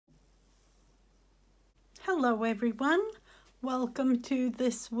Hello everyone, welcome to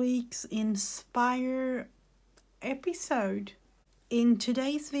this week's Inspire episode. In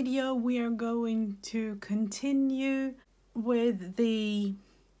today's video we are going to continue with the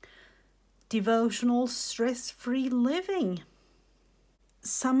devotional stress-free living.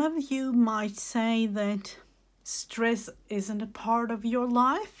 Some of you might say that stress isn't a part of your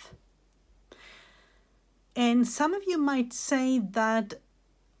life, and some of you might say that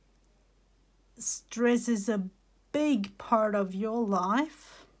stress is a big part of your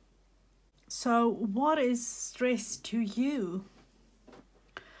life. So what is stress to you?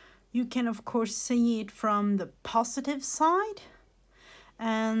 You can of course see it from the positive side,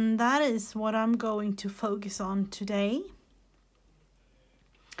 and that is what I'm going to focus on today,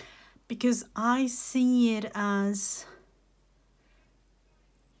 because I see it as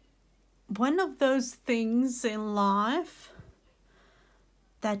one of those things in life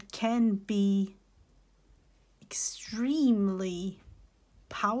that can be extremely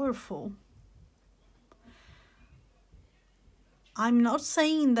powerful. I'm not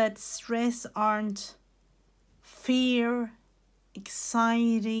saying that stress aren't fear,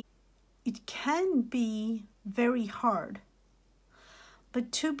 anxiety. It can be very hard.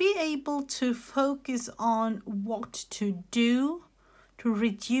 But to be able to focus on what to do to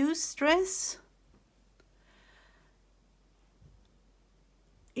reduce stress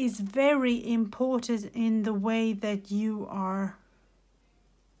is very important in the way that you are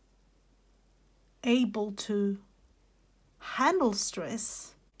able to handle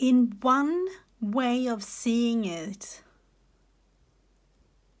stress. In one way of seeing it,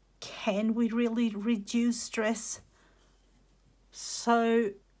 can we really reduce stress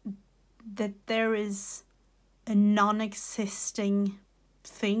so that there is a non-existing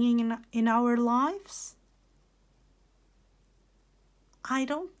thing in our lives? I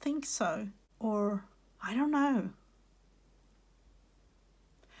don't think so, or I don't know.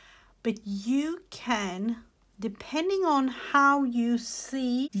 But you can, depending on how you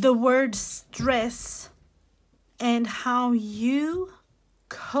see the word stress and how you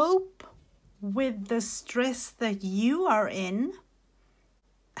cope with the stress that you are in,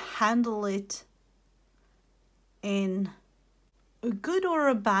 handle it in a good or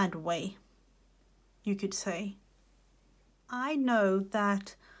a bad way, you could say. I know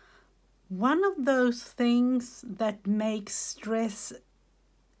that one of those things that makes stress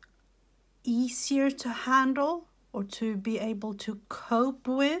easier to handle or to be able to cope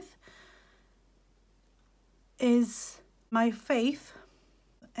with is my faith.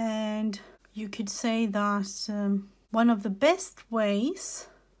 And you could say that one of the best ways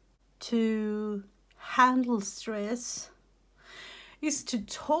to handle stress is to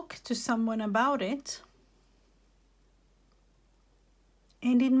talk to someone about it.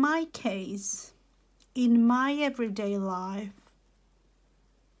 And in my case, in my everyday life,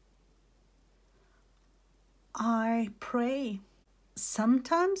 I pray.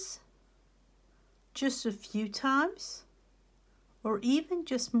 Sometimes, just a few times, or even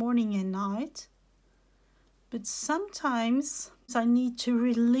just morning and night. But sometimes I need to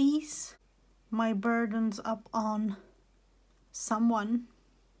release my burdens up on someone.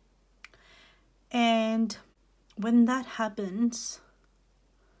 And when that happens,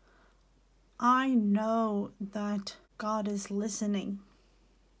 I know that God is listening.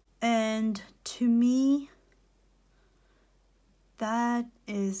 And to me, that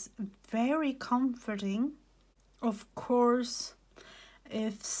is very comforting. Of course,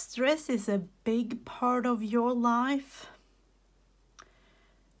 if stress is a big part of your life,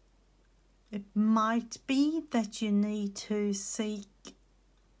 it might be that you need to seek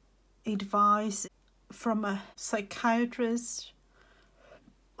advice from a psychiatrist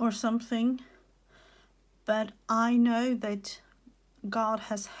or something. But I know that God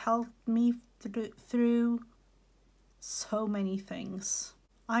has helped me through so many things.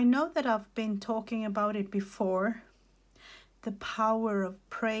 I know that I've been talking about it before, the power of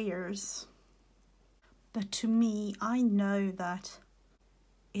prayers. But to me, I know that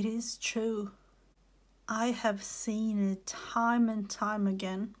it is true. I have seen it time and time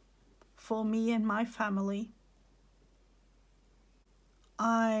again for me and my family.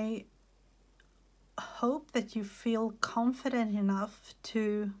 I hope that you feel confident enough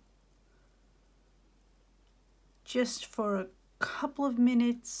to just for a couple of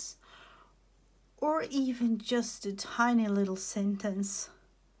minutes, or even just a tiny little sentence,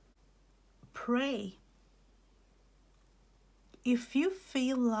 pray. If you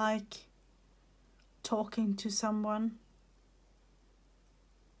feel like talking to someone,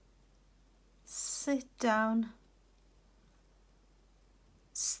 sit down,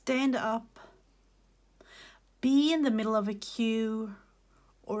 stand up, be in the middle of a queue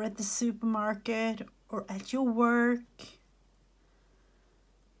or at the supermarket or at your work,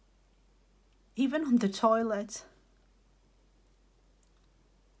 even on the toilet.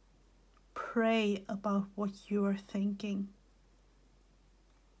 Pray about what you are thinking.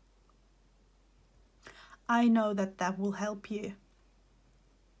 I know that will help you.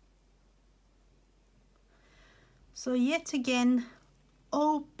 So yet again,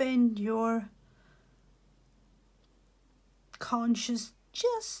 open your conscious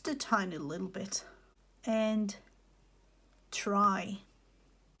just a tiny little bit and try.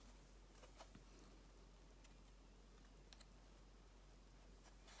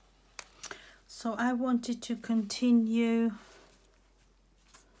 So I wanted to continue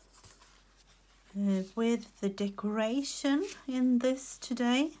with the decoration in this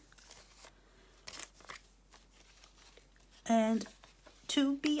today. And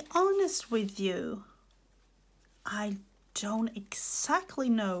to be honest with you, I don't exactly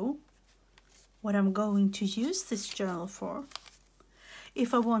know what I'm going to use this journal for.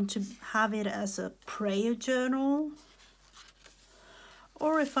 If I want to have it as a prayer journal,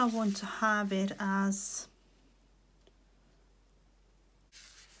 or if I want to have it as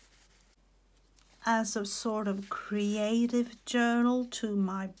a sort of creative journal to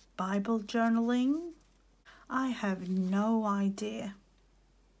my Bible journaling. I have no idea.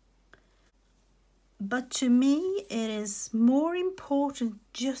 But to me, it is more important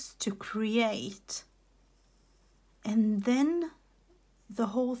just to create. And then the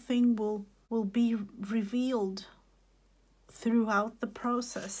whole thing will be revealed throughout the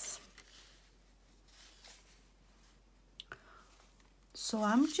process. So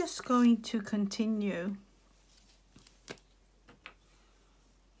I'm just going to continue.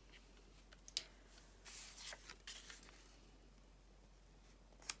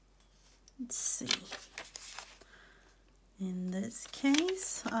 Let's see. In this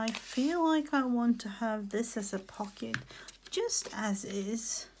case, I feel like I want to have this as a pocket, just as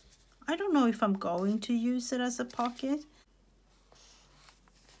is. I don't know if I'm going to use it as a pocket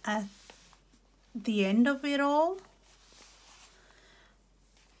at the end of it all.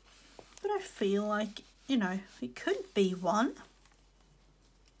 But I feel like, you know, it could be one.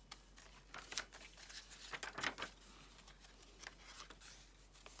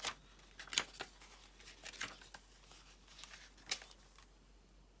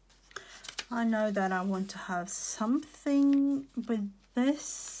 I know that I want to have something with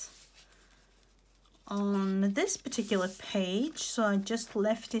this on this particular page, so I just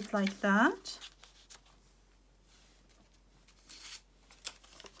left it like that.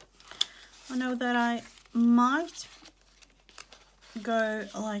 I know that I might go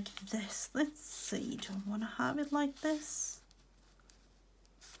like this. Let's see, do I want to have it like this?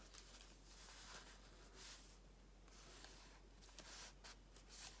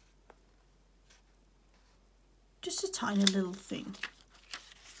 Just a tiny little thing.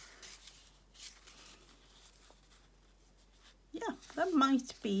 Yeah, that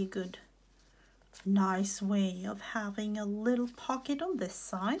might be a good, nice way of having a little pocket on this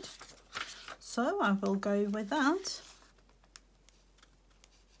side. So I will go with that.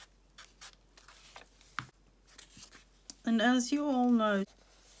 And as you all know,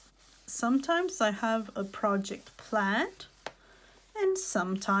 sometimes I have a project planned and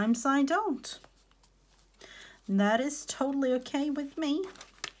sometimes I don't. And that is totally okay with me.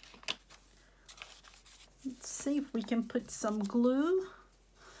 Let's see if we can put some glue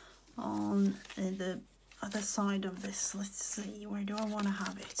on the other side of this. Let's see, where do I want to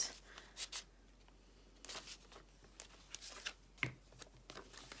have it?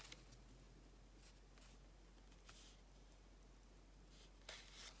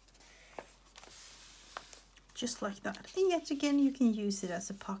 Just like that. And yet again, you can use it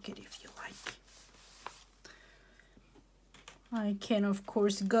as a pocket if you like. I can of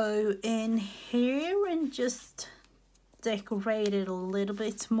course go in here and just decorate it a little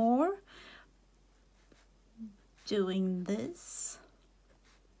bit more. Doing this.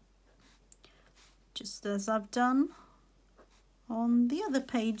 Just as I've done on the other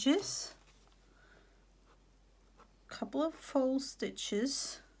pages. A couple of full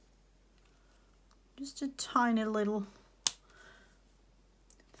stitches. Just a tiny little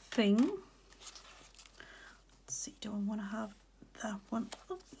thing. Let's see, do I want to have that one?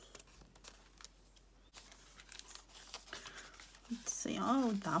 Oh. Let's see,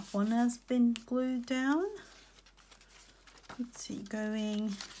 oh, that one has been glued down. Let's see,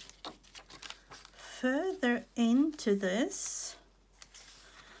 going further into this,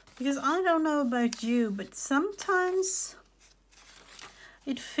 because I don't know about you, but sometimes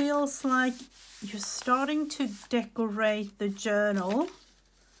it feels like you're starting to decorate the journal.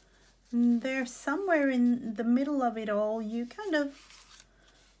 And there, somewhere in the middle of it all, you kind of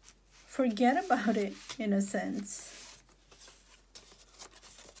forget about it in a sense.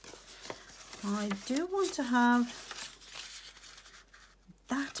 I do want to have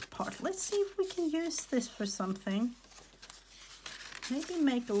that part. Let's see if we can use this for something. Maybe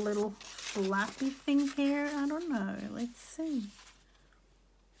make a little flappy thing here. I don't know. Let's see.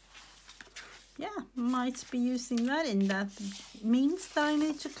 Yeah, might be using that, and that means that I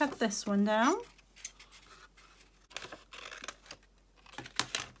need to cut this one down.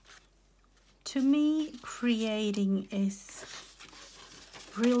 To me, creating is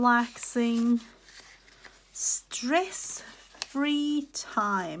relaxing, stress-free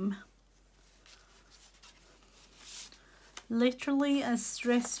time. Literally as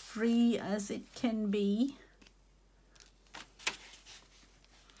stress-free as it can be.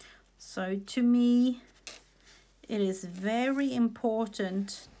 So to me, it is very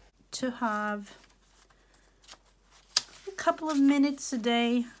important to have a couple of minutes a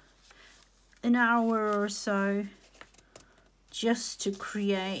day, an hour or so, just to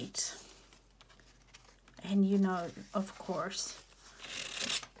create. And you know, of course,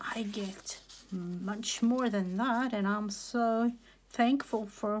 I get much more than that, and I'm so thankful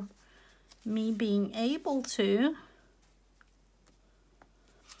for me being able to.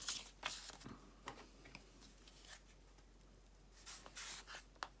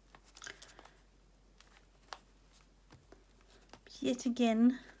 Yet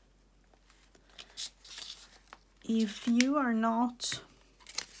again, if you are not,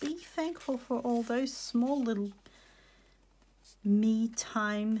 be thankful for all those small little me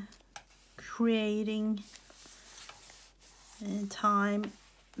time creating time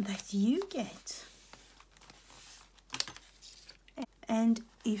that you get. And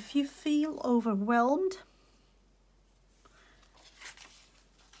if you feel overwhelmed,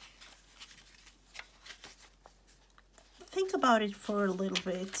 think about it for a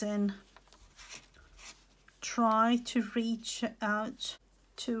little bit and try to reach out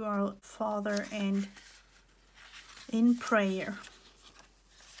to our Father and in prayer.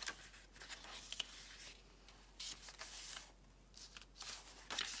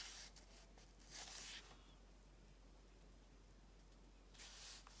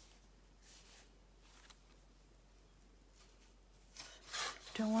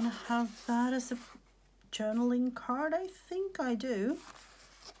 Do I want to have that as a journaling card? I think I do.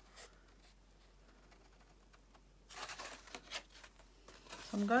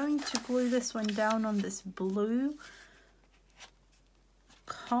 So I'm going to glue this one down on this blue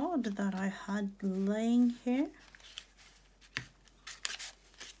card that I had laying here.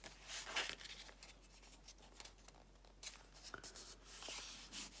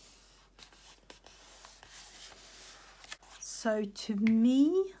 So to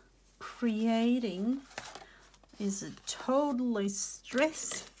me, creating is a totally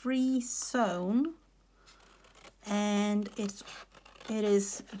stress-free zone, and it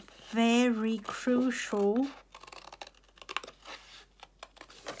is very crucial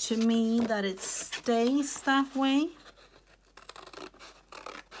to me that it stays that way.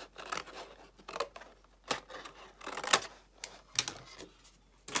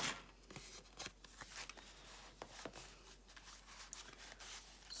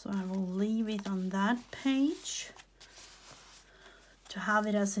 So I will leave it on that page to have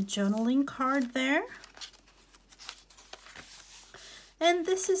it as a journaling card there. And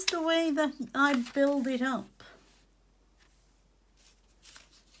this is the way that I build it up.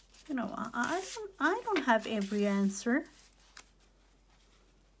 You know, I don't have every answer.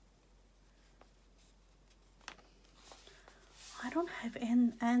 I don't have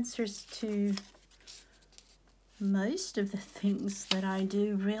answers to most of the things that I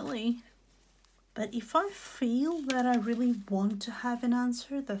do, really. But if I feel that I really want to have an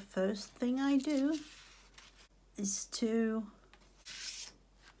answer, the first thing I do is to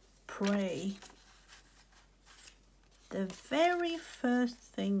pray. The very first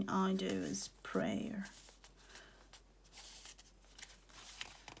thing I do is prayer.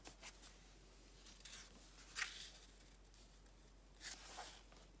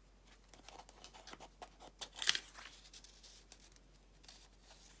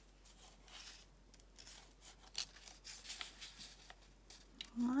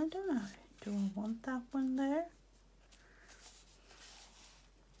 I don't know. Do I want that one there?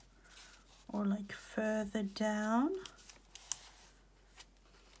 Or like further down?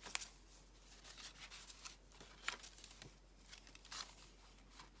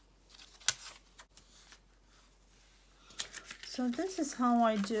 So So this is how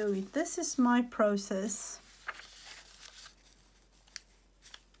I do it. This is my process.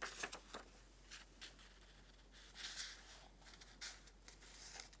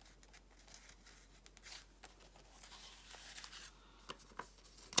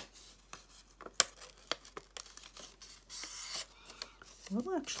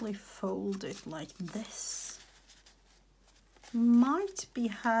 We'll actually fold it like this. Might be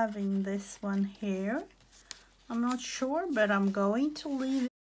having this one here. I'm not sure, but I'm going to leave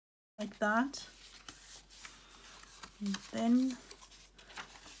it like that. And then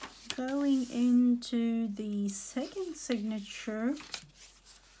going into the second signature,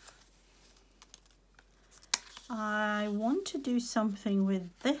 I want to do something with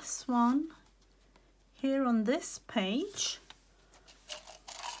this one here on this page.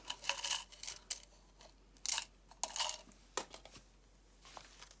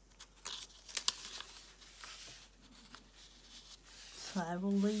 So I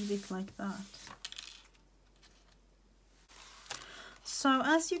will leave it like that. So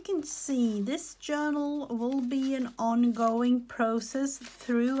as you can see, this journal will be an ongoing process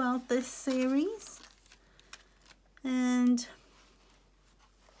throughout this series. And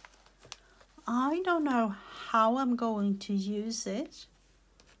I don't know how I'm going to use it.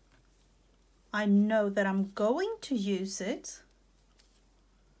 I know that I'm going to use it,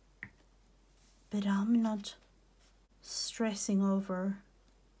 but I'm not stressing over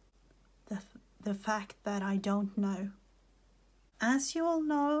the fact that I don't know. As you all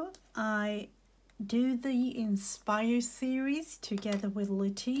know, I do the Inspire series together with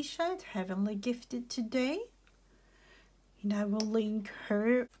Letitia, Heavenly Gifted Today. And I will link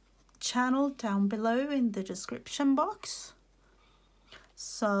her channel down below in the description box.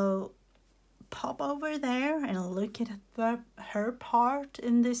 So pop over there and look at her part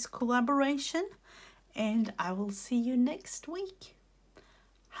in this collaboration. And I will see you next week.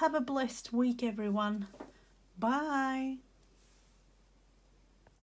 Have a blessed week, everyone. Bye.